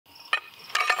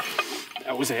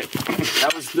That was it.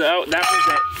 That was it.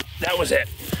 That was it.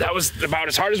 That was about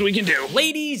as hard as we can do.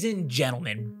 Ladies and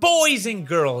gentlemen, boys and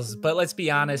girls, but let's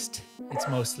be honest, it's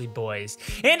mostly boys.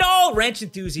 And all wrench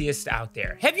enthusiasts out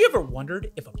there, have you ever wondered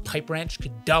if a pipe wrench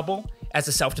could double as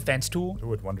a self-defense tool? Who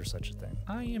would wonder such a thing?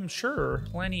 I am sure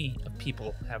plenty of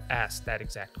people have asked that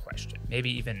exact question. Maybe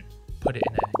even put it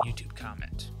in a YouTube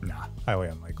comment. Nah, highly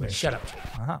unlikely. Shut up, Jay.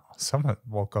 Wow, someone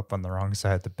woke up on the wrong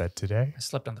side of the bed today. I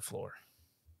slept on the floor.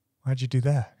 Why'd you do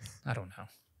that? I don't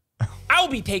know. I'll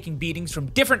be taking beatings from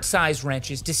different size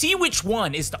wrenches to see which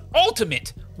one is the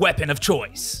ultimate weapon of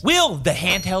choice. Will the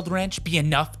handheld wrench be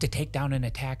enough to take down an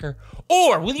attacker?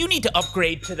 Or will you need to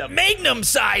upgrade to the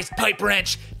magnum-sized pipe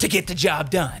wrench to get the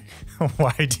job done?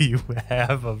 Why do you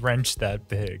have a wrench that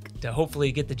big? To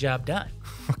hopefully get the job done.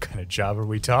 What kind of job are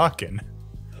we talking?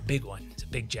 A big one. It's a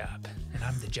big job. And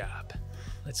I'm the job.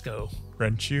 Let's go.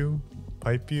 Wrench you?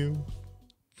 Pipe you?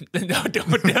 No.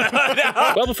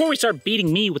 Well, before we start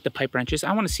beating me with the pipe wrenches,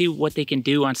 I want to see what they can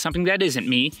do on something that isn't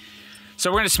me.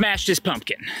 So we're going to smash this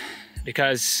pumpkin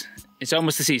because it's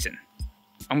almost the season,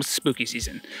 almost the spooky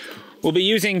season. We'll be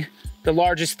using the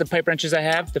largest of the pipe wrenches I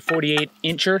have, the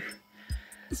 48-incher.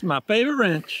 It's my favorite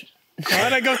wrench.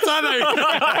 Why'd I go southern?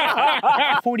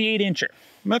 48-incher.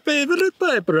 My favorite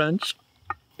pipe wrench.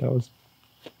 It's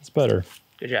better.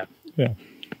 Good job. Yeah.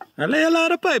 I lay a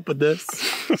lot of pipe with this.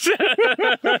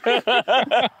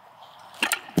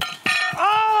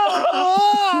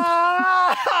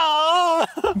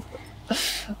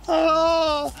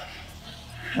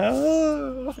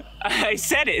 I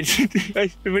said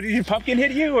it. Did your pumpkin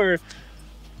hit you or?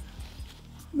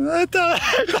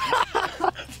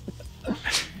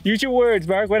 Use your words,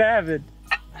 Mark. What happened?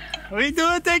 We do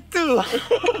a take two.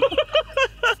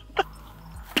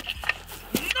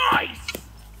 Nice.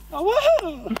 Oh,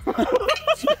 whoa.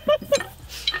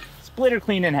 Split her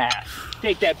clean in half.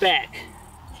 Take that back.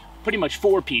 Pretty much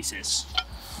 4 pieces.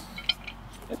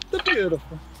 That's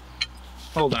beautiful.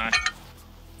 Hold on.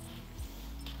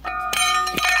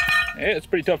 Yeah, it's a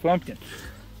pretty tough pumpkin.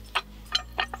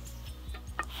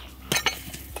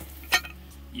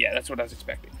 Yeah, that's what I was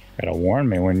expecting. Gotta warn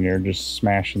me when you're just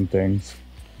smashing things.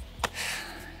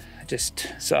 I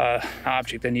just saw an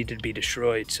object that needed to be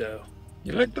destroyed, so.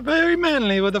 You looked very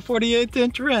manly with a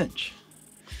 48-inch wrench.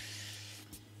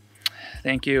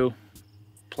 Thank you,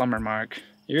 Plumber Mark.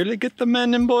 You really get the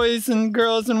men and boys and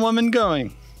girls and women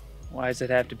going. Why does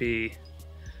it have to be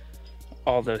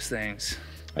all those things?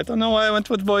 I don't know why I went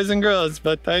with boys and girls,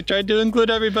 but I tried to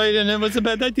include everybody and it was a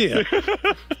bad idea.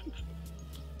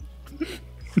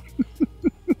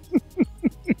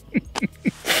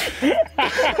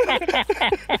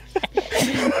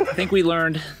 I think we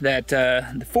learned that the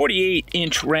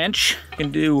 48-inch wrench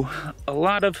can do a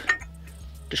lot of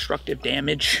destructive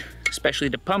damage, especially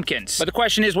to pumpkins. But the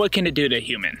question is, what can it do to a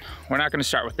human? We're not gonna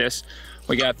start with this.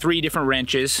 We got 3 different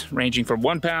wrenches ranging from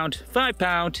 1 pound, 5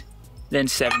 pound, then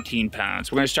 17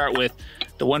 pounds. We're gonna start with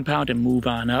the 1 pound and move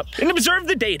on up and observe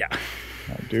the data.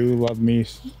 I do love me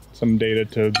some data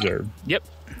to observe. Yep,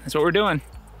 that's what we're doing.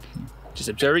 Just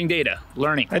observing data,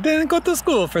 learning. I didn't go to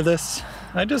school for this.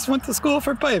 I just went to school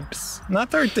for pipes,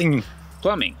 not earthing.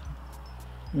 Plumbing.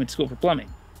 You went to school for plumbing.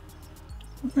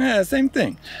 Yeah, same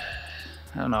thing.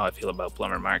 I don't know how I feel about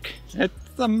Plumber Mark.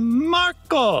 It's a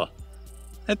Marco.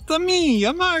 It's a me,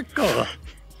 a Marco.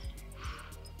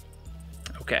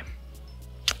 Okay.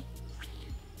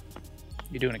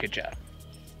 You're doing a good job.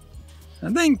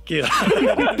 Thank you.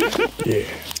 Yeah.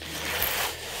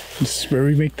 This is where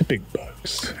we make the big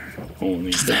bucks.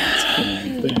 Only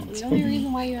things. The only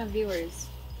reason why you have viewers.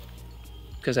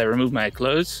 Because I removed my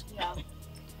clothes? Yeah.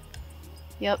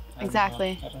 Yep,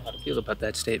 exactly. I don't know how to feel about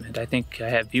that statement. I think I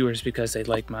have viewers because they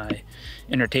like my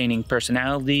entertaining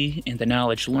personality and the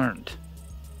knowledge learned.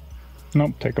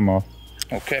 Nope, take them off.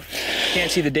 Okay. Can't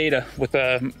see the data with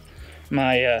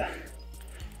my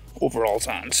overalls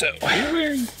on, so. You're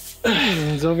wearing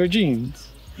jeans over jeans.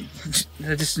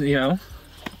 I just, you know,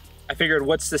 I figured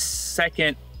what's the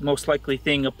second most likely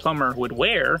thing a plumber would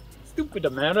wear? Stupid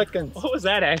Americans. What was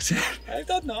that accent? I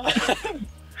don't know.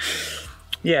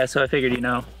 Yeah, so I figured, you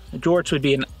know, jorts would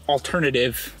be an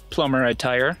alternative plumber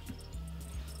attire.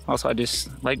 Also, I just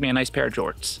like me a nice pair of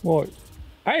jorts. Well,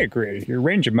 I agree. Your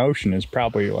range of motion is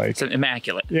probably like, It's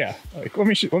immaculate. yeah. Like let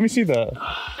me see the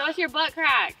Show us your butt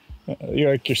crack. you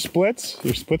like your split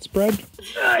spread.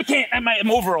 I can't, my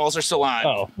overalls are still on.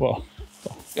 Oh well,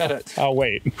 Got it. I'll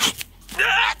wait.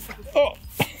 Oh.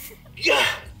 Yeah.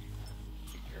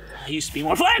 I used to be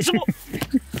more flexible.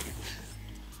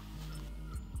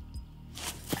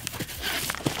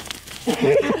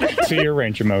 See your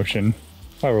range of motion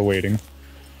while we're waiting.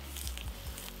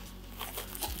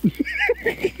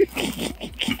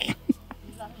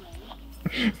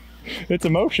 It's a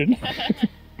motion.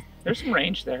 There's some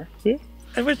range there. Yeah.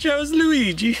 I wish I was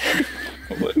Luigi.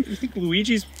 What, you think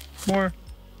Luigi's more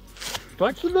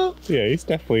flexible? Yeah, he's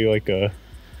definitely like a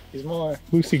He's more.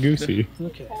 loosey-goosey.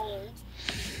 Okay.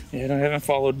 Yeah, I haven't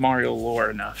followed Mario lore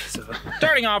enough. So,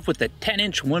 starting off with the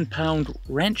 10-inch 1-pound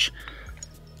wrench.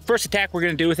 First attack we're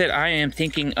gonna do with it, I am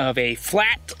thinking of a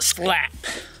flat slap.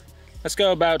 Let's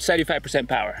go about 75%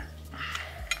 power.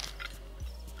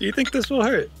 Do you think this will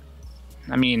hurt?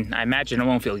 I mean, I imagine it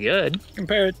won't feel good.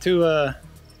 Compare it to a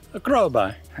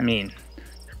crowbar. I mean,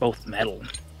 they're both metal,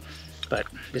 but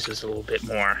this is a little bit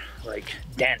more like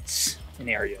dense in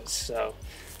areas. So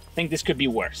I think this could be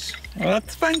worse. Well,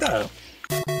 let's find out.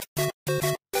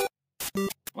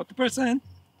 What the percent?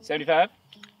 75?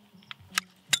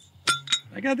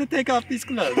 I gotta take off these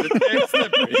gloves. It's very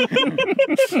slippery.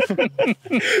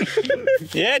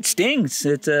 Yeah, it stings.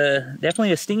 It's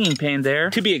definitely a stinging pain there.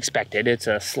 To be expected, it's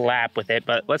a slap with it,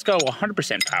 but let's go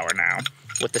 100% power now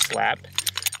with the slap.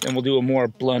 Then we'll do a more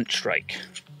blunt strike.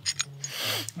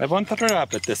 I want to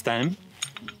wrap it this time.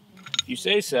 If you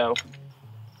say so.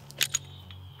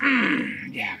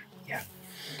 Yeah.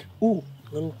 Ooh,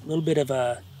 little bit of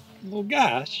a, Oh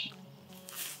gosh.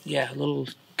 yeah, a little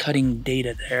cutting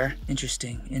data there.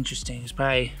 Interesting. It's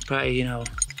probably, you know,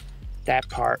 that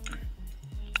part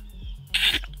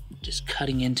just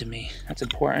cutting into me. That's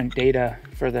important data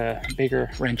for the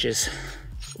bigger wrenches.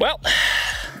 Well,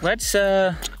 let's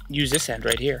use this end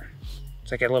right here.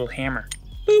 It's like a little hammer.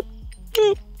 Boop,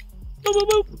 boop, boop, boop,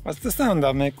 boop. What's the sound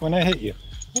I'll make when I hit you?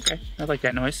 Okay, I like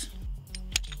that noise.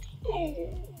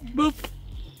 Boop.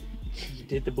 You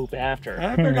did the boop after.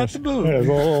 I forgot the Yeah, boop. it's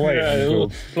a little late. Yeah, a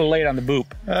little late on the boop.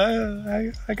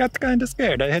 I got kind of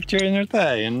scared. I hit your inner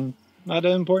thigh and not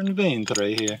an important vein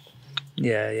right here.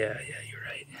 Yeah, you're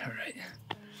right.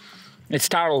 It's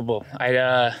tolerable.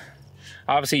 I'd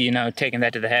obviously, you know, taking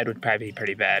that to the head would probably be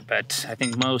pretty bad, but I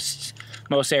think most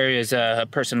areas a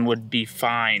person would be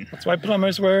fine. That's why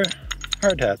plumbers wear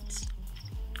hard hats.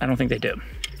 I don't think they do.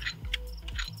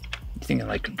 You thinking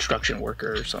like construction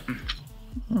worker or something?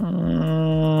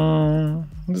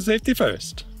 Safety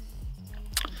first.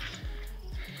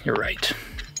 You're right.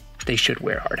 They should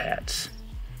wear hard hats.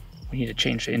 We need to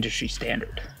change the industry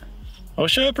standard.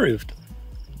 OSHA approved.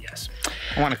 Yes.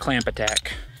 I want a clamp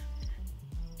attack.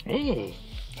 Ooh,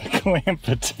 Clamp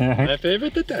attack. my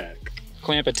favorite attack.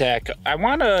 Clamp attack. I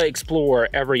want to explore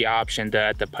every option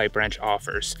that the pipe wrench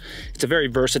offers. It's a very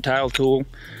versatile tool,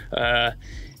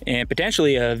 and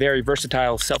potentially a very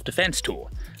versatile self-defense tool.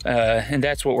 And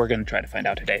that's what we're going to try to find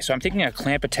out today. So I'm thinking a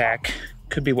clamp attack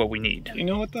could be what we need. You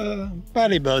know what a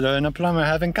bodybuilder and a plumber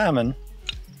have in common?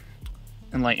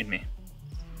 Enlighten me.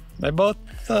 They both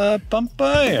pump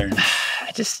iron.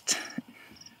 I just,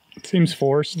 Seems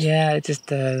forced. yeah, it just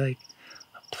like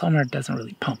a plumber doesn't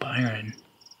really pump iron.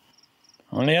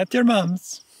 Only at your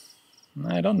mom's.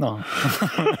 I don't know.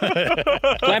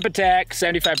 Clamp attack,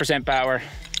 75% power.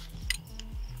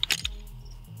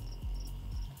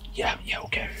 Yeah,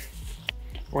 okay.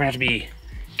 We're gonna have to be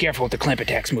careful with the clamp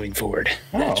attacks moving forward.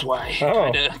 That's why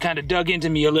kind of dug into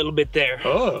me a little bit there.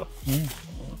 Oh,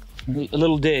 A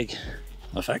little dig.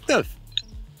 effective.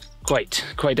 Quite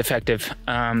effective.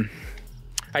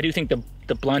 I do think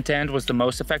the blunt end was the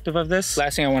most effective of this.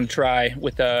 Last thing I want to try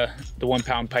with the 1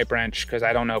 pound pipe wrench, because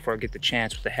I don't know if we'll get the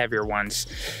chance with the heavier ones,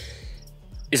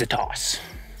 is a toss.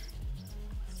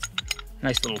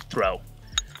 Nice little throw.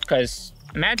 Because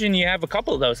imagine you have a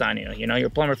couple of those on you. You know, you're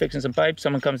a plumber fixing some pipes,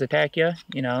 someone comes to attack you,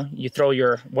 you know, you throw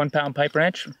your 1 pound pipe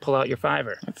wrench, pull out your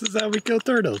 5er. This is how we kill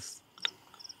turtles.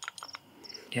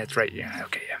 Yeah, that's right. Yeah,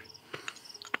 okay,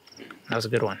 yeah. That was a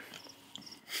good one.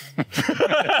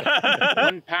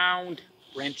 1 pound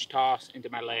wrench toss into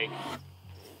my leg.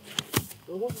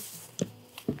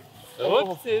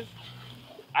 Whoopsies.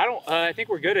 I think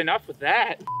we're good enough with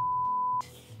that.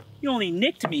 You only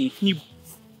nicked me. You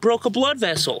broke a blood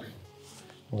vessel.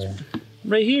 Where?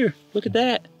 Right here. Look at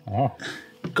that. Oh.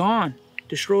 Gone.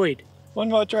 Destroyed. One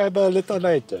more try, but a little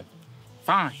later.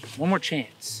 Fine. One more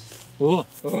chance. Ooh.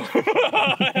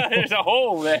 There's a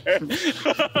hole there.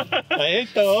 I hate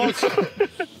those.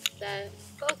 The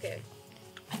focus.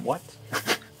 What?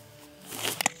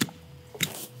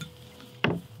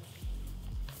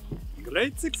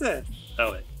 Great success.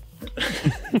 Oh, wait.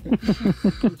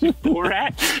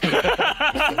 Borat.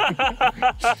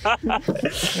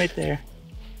 Right there.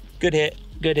 Good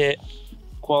hit.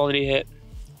 Quality hit.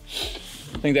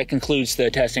 I think that concludes the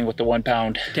testing with the 1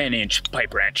 pound 10-inch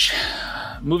pipe wrench.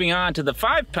 Moving on to the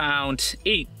 5 pound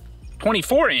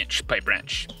 24-inch pipe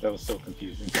wrench. That was so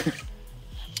confusing.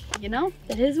 You know,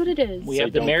 it is what it is. We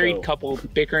have the married couple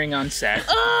bickering on set.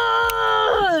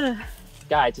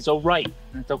 Guys, it's all right.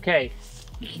 It's okay.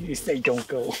 You say don't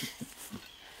go.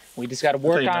 We just got to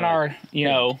work on our, you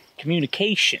know,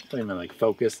 communication. I mean, like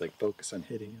focus on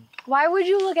hitting him. Why would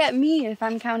you look at me if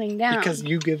I'm counting down? Because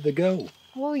you give the go.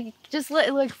 Well, you just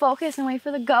like focus and wait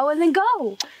for the go and then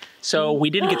go. So we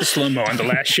didn't get the slow-mo on the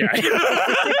last shot.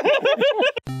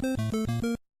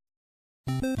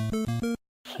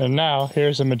 And now,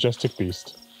 here's a majestic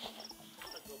beast.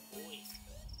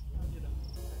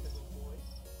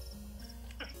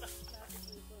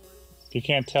 If you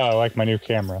can't tell, I like my new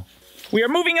camera. We are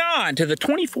moving on to the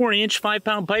 24-inch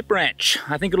 5-pound pipe wrench.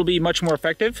 I think it'll be much more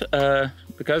effective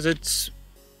because it's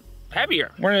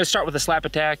heavier. We're gonna start with a slap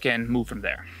attack and move from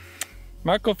there.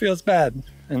 Marco feels bad,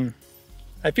 and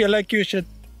I feel like you should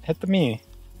hit me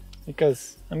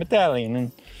because I'm Italian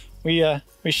and we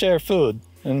share food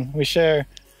and we share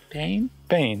Pain?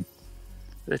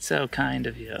 That's so kind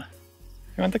of you.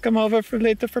 You want to come over for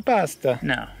later for pasta?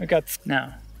 No, We got.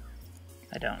 no,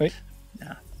 I don't. Wait.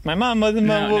 No. My mom will be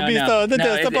so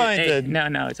disappointed.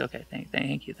 No, it's okay.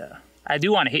 Thank you, though. I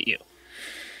do want to hit you.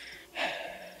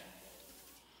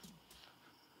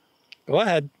 Go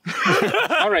ahead.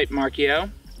 All right, Markio.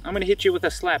 I'm going to hit you with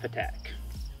a slap attack.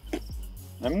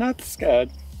 I'm not scared.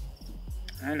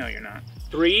 I know you're not.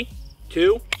 3,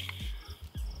 2.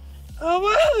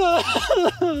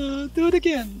 Oh, do it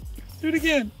again. Do it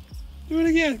again. Do it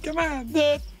again. Come on.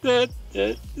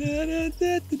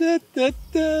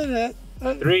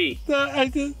 3.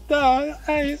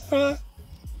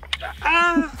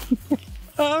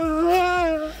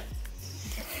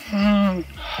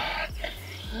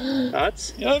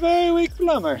 Thoughts? You're a very weak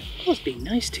plumber. I was being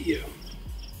nice to you.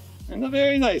 And a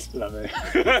very nice plumber.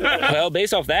 Well,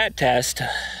 based off that test,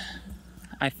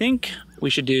 I think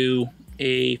we should do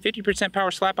a 50%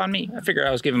 power slap on me. I figure I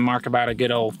was giving Mark about a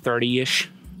good old 30-ish.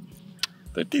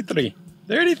 33.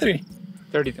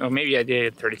 30, oh, maybe I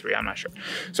did 33, I'm not sure.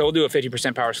 So we'll do a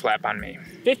 50% power slap on me.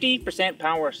 50%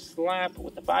 power slap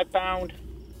with the 5-pound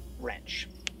wrench.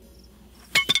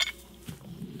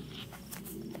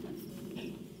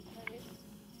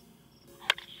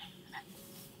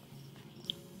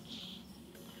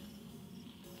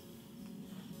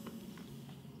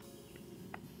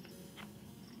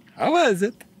 How was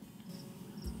it?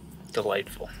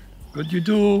 Delightful. Could you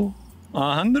do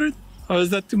 100? Or is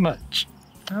that too much?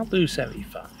 I'll do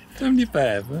 75.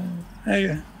 75.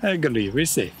 I agree. We're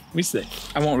safe.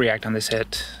 I won't react on this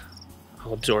hit.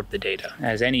 I'll absorb the data,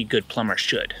 as any good plumber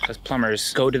should. Because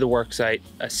plumbers go to the work site,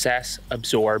 assess,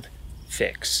 absorb,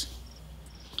 fix.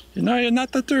 You know, you're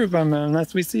not the true plumber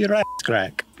unless we see your ass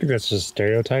crack. I think that's just a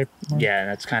stereotype. Yeah,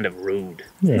 that's kind of rude.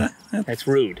 Yeah, That's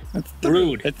rude. It's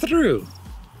Rude. It's true.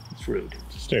 It's rude.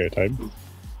 it's a stereotype.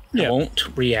 Yeah. I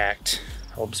won't react.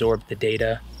 I'll absorb the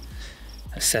data,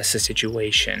 assess the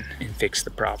situation, and fix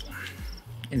the problem.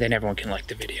 And then everyone can like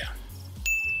the video.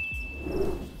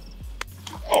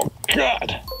 Oh,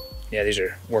 God! Yeah, these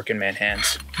are working man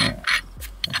hands.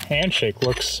 Handshake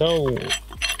looks so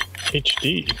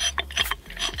HD.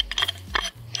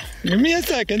 Give me a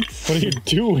second. What are you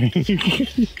doing?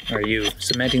 Are you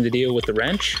cementing the deal with the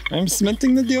wrench? I'm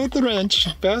cementing the deal with the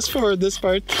wrench. Fast forward this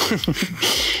part.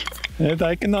 And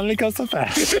I can only go so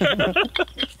fast.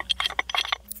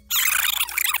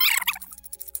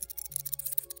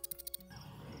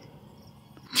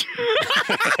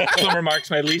 Plumber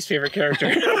Mark's my least favorite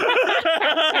character.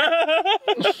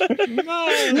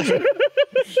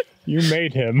 You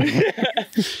made him.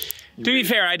 To be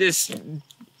fair, I just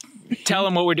tell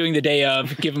him what we're doing the day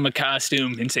of, give him a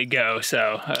costume, and say go.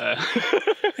 So,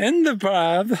 In the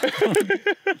pub.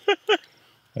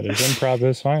 That is improv at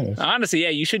its finest. honestly, yeah,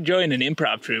 you should join an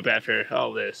improv troupe after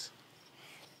all this.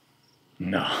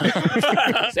 No.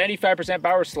 75%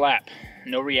 power slap,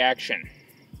 no reaction.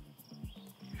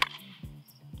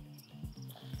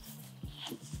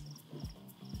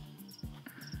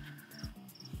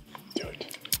 Do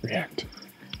it. React.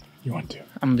 You want to.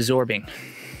 I'm absorbing,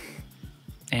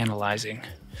 analyzing.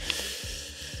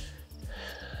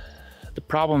 The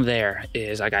problem there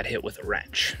is I got hit with a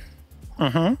wrench.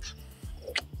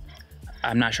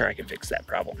 I'm not sure I can fix that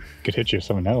problem. Could hit you with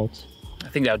someone else. I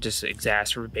think that would just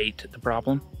exacerbate the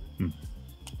problem.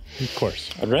 Of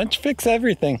course. A wrench fix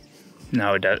everything.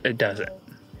 No, it doesn't.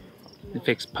 It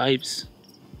fixes pipes.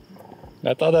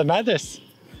 That's all that matters.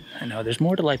 I know, there's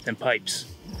more to life than pipes.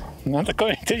 Not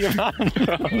according to your mom.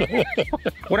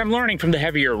 What I'm learning from the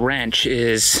heavier wrench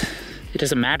is it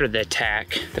doesn't matter the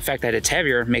attack. The fact that it's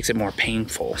heavier makes it more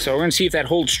painful. So we're gonna see if that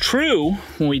holds true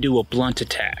when we do a blunt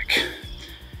attack.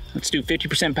 Let's do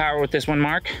 50% power with this one,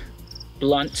 Mark.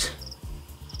 Blunt.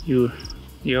 You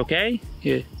okay?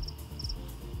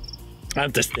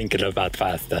 I'm just thinking about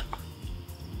pasta.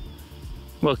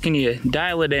 Well, can you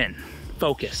dial it in?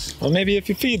 Focus. Well, maybe if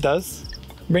you feed us,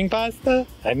 bring pasta,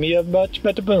 I'd be a much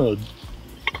better mood.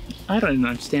 I don't even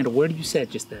understand a word you said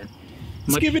just then.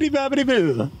 Skibbity bobbity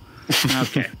boo.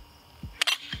 Okay.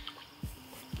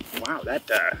 Wow, that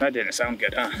didn't sound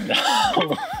good, huh?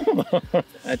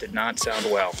 That did not sound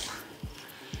well.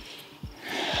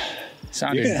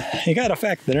 Sounded. You gotta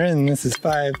factor in this is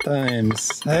 5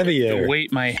 times heavier. The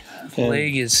weight, my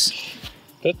leg is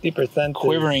 50%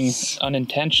 quivering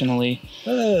unintentionally.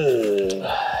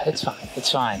 It's fine.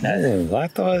 It's fine.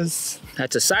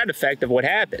 That's a side effect of what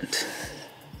happened.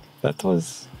 That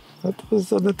was a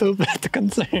little bit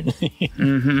concerning.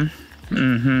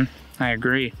 I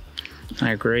agree.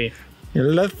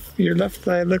 Your left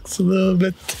eye looks a little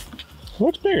bit.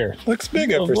 Looks bigger. Looks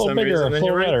bigger for some reason than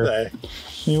your right eye.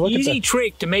 Easy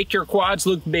trick to make your quads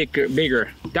look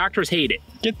bigger. Doctors hate it.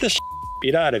 Get the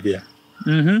beat out of you.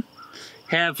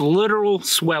 Have literal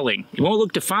swelling. It won't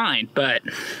look defined, but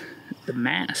the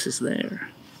mass is there.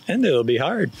 And it'll be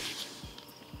hard.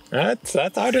 That's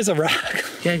hard as a rock.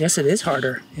 Yeah, I guess it is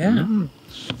harder. Yeah.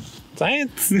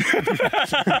 Science.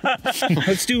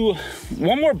 Let's do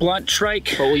one more blunt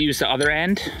strike, but we'll use the other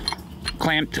end.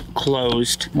 Clamped,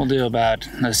 closed. We'll do about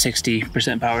a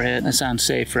 60% power hit. That sounds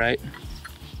safe, right?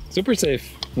 Super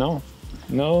safe. No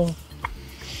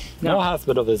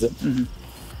hospital visit.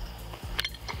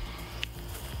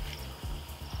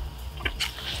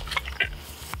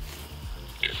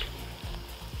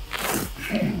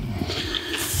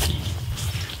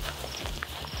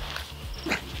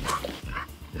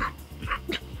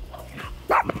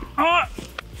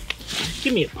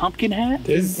 Give me a pumpkin hat.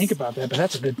 Didn't think about that, but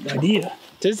that's a good idea.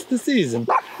 'Tis the season.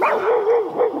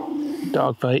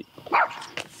 Dog fight.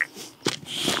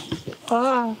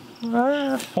 I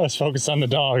was focused on the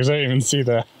dogs. I didn't even see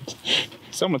that.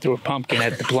 Someone threw a pumpkin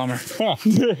at the plumber.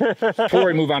 Before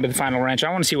we move on to the final wrench,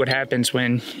 I want to see what happens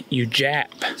when you jab.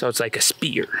 So it's like a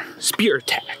spear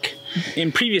attack.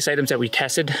 In previous items that we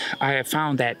tested, I have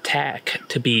found that tack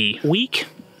to be weak.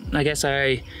 I guess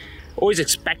I always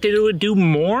expected it would do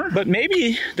more, but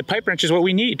maybe the pipe wrench is what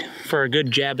we need for a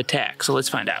good jab attack. So let's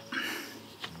find out.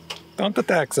 Don't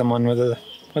attack someone with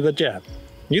a jab.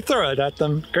 You throw it at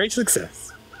them. Great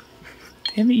success.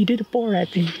 Damn it, you did a bore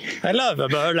at me. I love a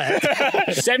bore at.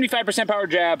 75% power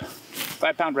jab,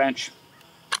 5-pound wrench.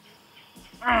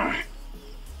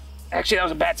 Actually, that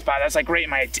was a bad spot. That's like right in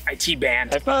my IT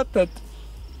band. I thought that.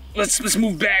 Let's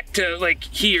move back to like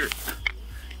here.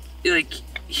 Like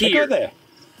here. Go there.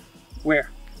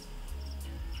 Where?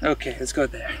 Okay, let's go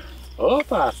there. Oh,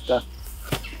 pasta.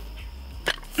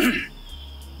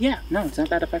 Yeah, no, it's not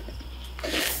that effective.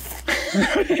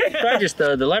 Probably just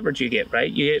the leverage you get, right?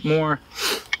 You get more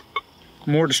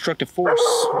destructive force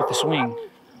with the swing.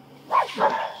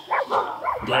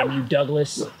 Damn you,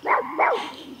 Douglas.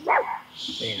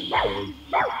 Damn, Cody.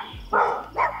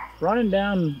 Running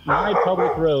down my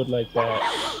public road like that.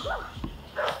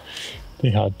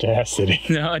 The audacity.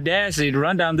 The audacity to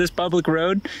run down this public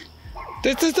road.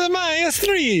 This is the Maya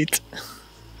Street.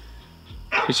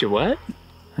 Is your what?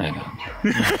 I know.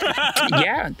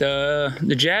 Yeah,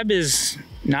 the jab is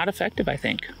not effective, I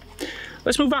think.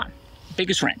 Let's move on.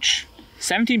 Biggest wrench.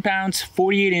 17 pounds,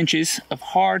 48 inches of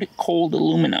hard, cold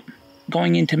aluminum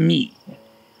going into me.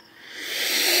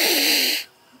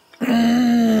 Yeah,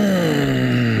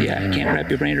 I can't wrap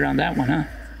your brain around that one, huh?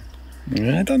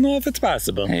 I don't know if it's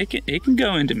possible. It can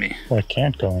go into me. Well, it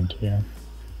can't go into you.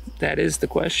 That is the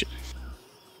question.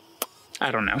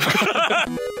 I don't know.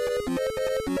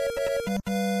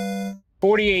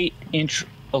 48-inch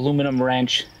aluminum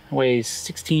wrench, weighs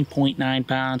 16.9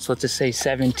 pounds. Let's just say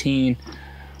 17. I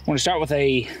want to start with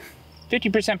a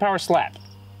 50% power slap.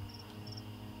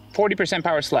 40%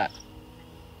 power slap.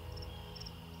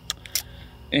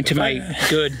 Into my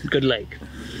good leg.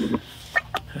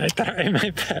 I try my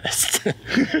best.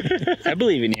 I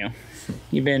believe in you.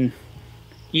 You've been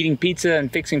eating pizza and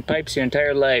fixing pipes your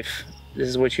entire life. This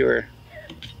is what you were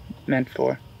meant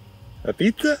for. A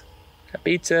pizza? A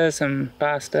pizza, some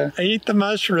pasta. I eat the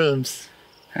mushrooms.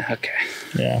 Okay.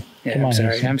 Yeah. Yeah,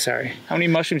 I'm sorry. How many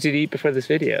mushrooms did you eat before this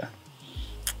video?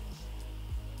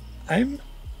 I'm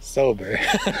sober.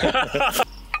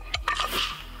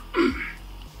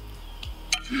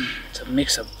 It's a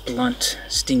mix of blunt,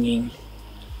 stinging.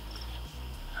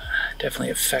 Definitely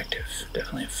effective.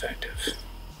 Definitely effective.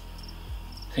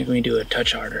 I think we can do a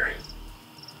touch harder.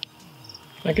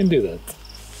 I can do that.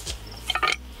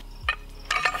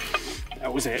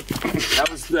 That was it. That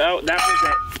was it.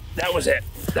 That was it.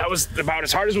 That was about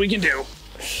as hard as we can do.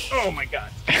 Oh my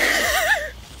God.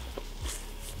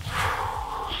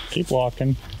 Keep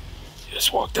walking.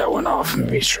 Just walk that one off.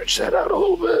 Maybe stretch that out a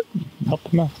little bit. Help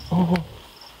him out.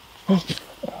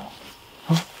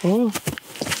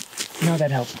 No,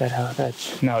 that helped.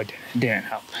 No, it didn't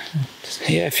help.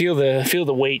 Yeah, feel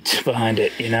the weight behind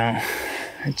it. You know,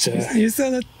 it's You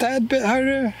said a tad bit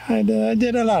harder. I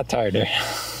did a lot harder.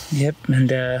 Yep,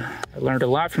 and I learned a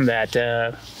lot from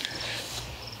that.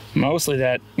 Mostly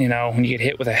that, you know, when you get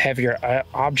hit with a heavier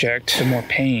object, the more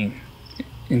pain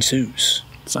ensues.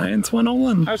 Science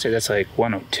 101. I would say that's like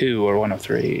 102 or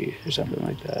 103 or something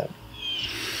like that.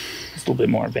 It's a little bit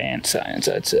more advanced science,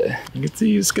 I'd say. You can see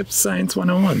you skipped Science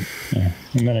 101. Yeah.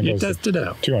 And then it You goes tested it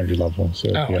out. 200 level. So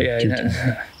Oh,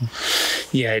 yeah.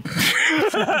 Yeah.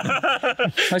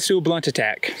 Let's do a blunt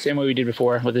attack. Same way we did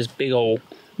before with this big old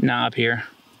knob here.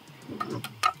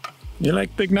 You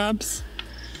like big knobs?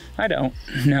 I don't.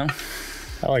 No.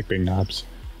 I like big knobs.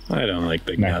 I don't like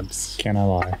big No, knobs. Can I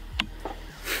lie?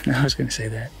 I was going to say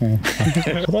that.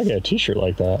 I'd like a t-shirt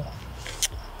like that.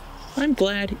 I'm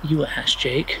glad you asked,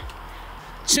 Jake.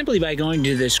 Simply by going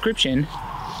to the description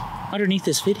underneath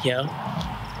this video,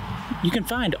 you can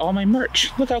find all my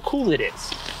merch. Look how cool it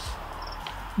is.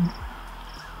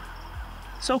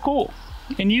 So cool.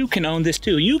 And you can own this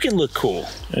too. You can look cool.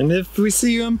 And if we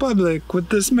see you in public with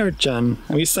this merch on,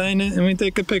 we sign it and we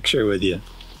take a picture with you.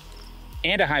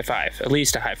 And a high five. At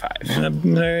least a high five. And a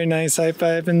very nice high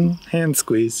five and hand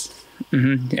squeeze.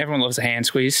 Mm-hmm. Everyone loves a hand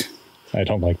squeeze. I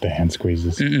don't like the hand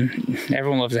squeezes.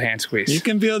 Everyone loves a hand squeeze. You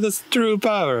can feel this true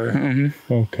power.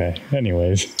 Okay.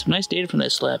 Anyways. Some nice data from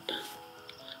that slap.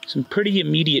 Some pretty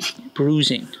immediate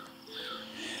bruising.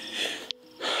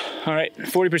 All right,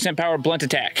 40% power blunt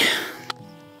attack.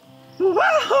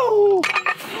 Wow!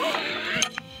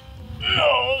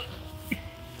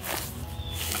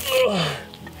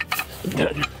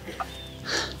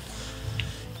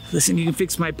 Listen, you can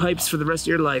fix my pipes for the rest of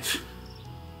your life.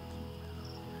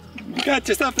 You got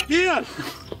yourself a deal.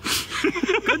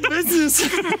 Good business.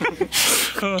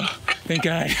 Oh, thank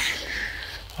God.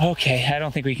 Okay, I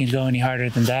don't think we can go any harder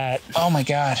than that. Oh my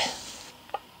God.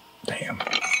 Damn.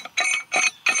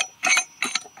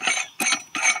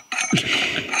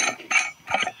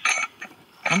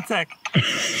 One sec.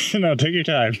 No, take your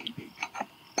time.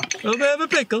 A little bit of a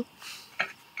pickle.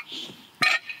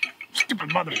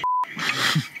 Stupid mother.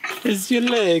 Here's your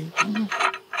leg.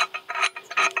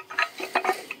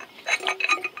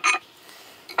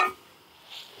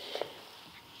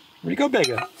 We go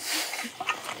bigger.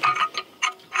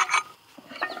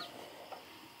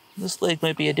 This leg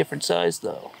might be a different size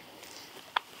though.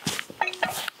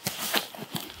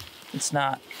 It's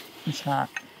not. It's not.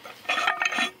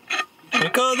 We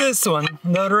call this one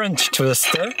the wrench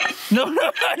twister. No.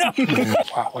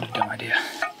 Wow, what a dumb idea.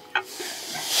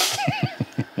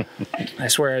 I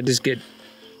swear I just get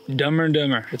dumber and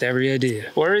dumber with every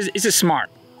idea. Or is it smart?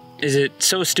 Is it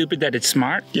so stupid that it's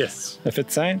smart? Yes. If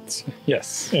it's science,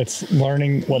 yes. It's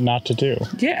learning what not to do.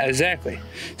 Yeah, exactly.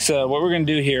 So what we're gonna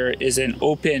do here is an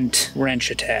opened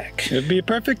wrench attack. It'd be a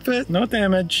perfect fit, no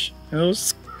damage.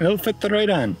 It'll fit the right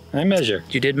on. I measure.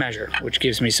 You did measure, which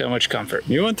gives me so much comfort.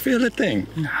 You won't feel a thing.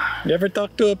 You ever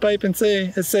talk to a pipe and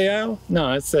say ow? No,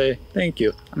 I say thank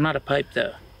you. I'm not a pipe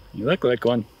though. You look like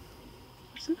one.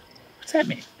 What's that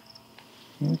mean?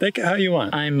 Take it how you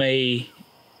want. I'm a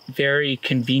very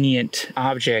convenient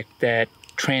object that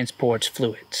transports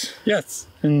fluids. Yes,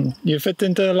 and you fit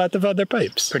into a lot of other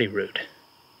pipes. Pretty rude.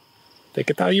 Take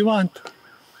it how you want.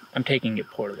 I'm taking it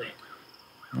poorly.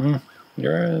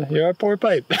 You're a poor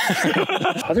pipe.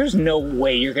 Oh, there's no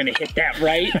way you're gonna hit that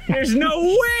right. There's no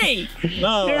way.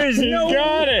 No, There's no.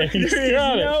 Got it. He's There's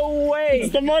got it. no way.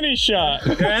 It's the money shot.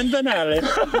 grand finale.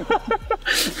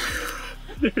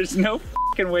 There's no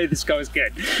fucking way this goes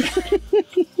good.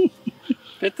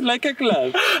 Fit like a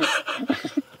glove.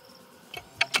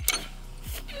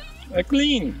 A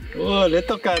clean. Oh,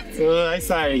 little cuts. Oh, I'm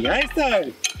sorry.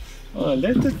 Oh,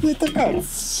 little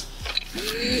cuts.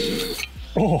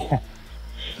 Oh.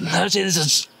 I would say this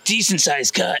is a decent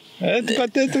sized cut.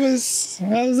 But that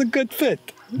was a good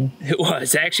fit. It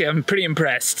was. Actually, I'm pretty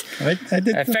impressed. I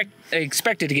did. I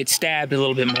expected to get stabbed a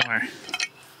little bit more.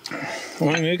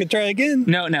 Well, we could try again.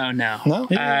 No. No?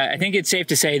 I think it's safe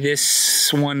to say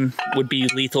this one would be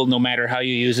lethal no matter how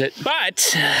you use it.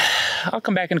 But I'll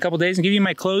come back in a couple days and give you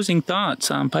my closing thoughts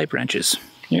on pipe wrenches.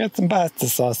 You got some pasta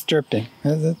sauce dripping.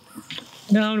 Is it?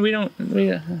 No, we don't.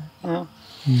 We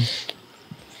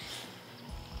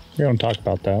don't talk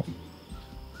about that.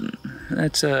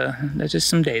 That's just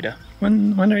some data.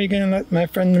 When are you gonna let my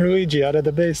friend Luigi out of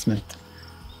the basement?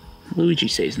 Luigi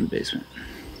stays in the basement.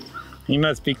 He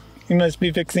must be He must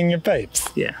be fixing your pipes.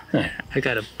 Yeah, I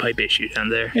got a pipe issue down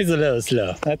there. He's a little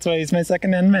slow. That's why he's my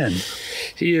second-hand man.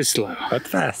 He is slow. But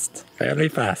fast. Fairly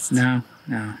fast. No.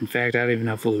 In fact, I don't even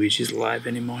know if Luigi's alive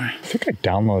anymore. I think I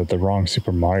downloaded the wrong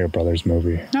Super Mario Brothers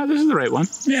movie. No, this is the right one.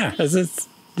 Yeah, this is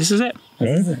it.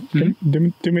 Really? Do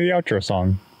me the outro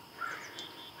song.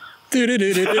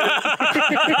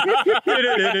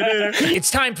 It's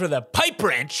time for the pipe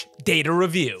wrench data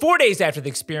review. 4 days after the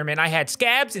experiment, I had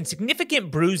scabs and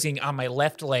significant bruising on my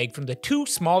left leg from the 2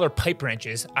 smaller pipe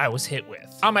wrenches I was hit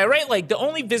with. On my right leg, the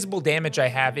only visible damage I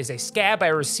have is a scab I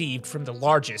received from the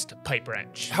largest pipe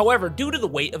wrench. However, due to the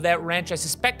weight of that wrench, I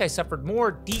suspect I suffered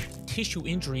more deep tissue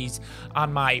injuries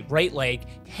on my right leg,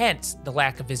 hence the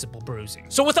lack of visible bruising.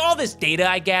 So with all this data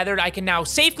I gathered, I can now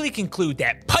safely conclude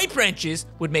that pipe wrenches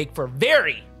would make for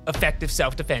very effective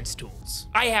self-defense tools.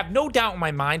 I have no doubt in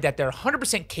my mind that they're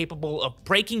 100% capable of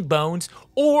breaking bones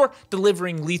or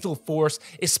delivering lethal force,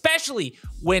 especially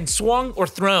when swung or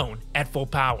thrown at full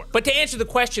power. But to answer the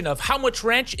question of how much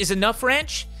wrench is enough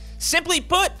wrench, simply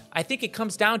put, I think it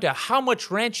comes down to how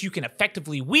much wrench you can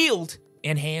effectively wield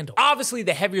and handle. Obviously,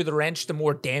 the heavier the wrench, the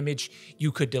more damage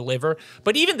you could deliver,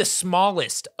 but even the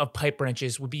smallest of pipe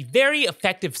wrenches would be very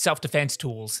effective self-defense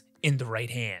tools in the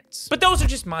right hands. But those are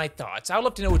just my thoughts. I would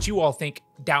love to know what you all think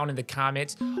down in the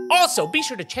comments. Also, be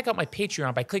sure to check out my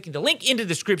Patreon by clicking the link in the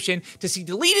description to see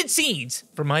deleted scenes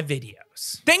from my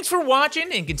videos. Thanks for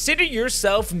watching and consider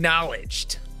yourself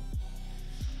knowledged.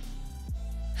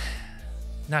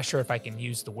 Not sure if I can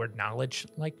use the word knowledge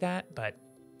like that, but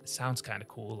it sounds kind of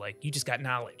cool, like you just got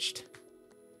knowledged.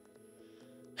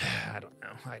 I don't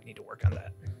know. I need to work on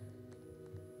that.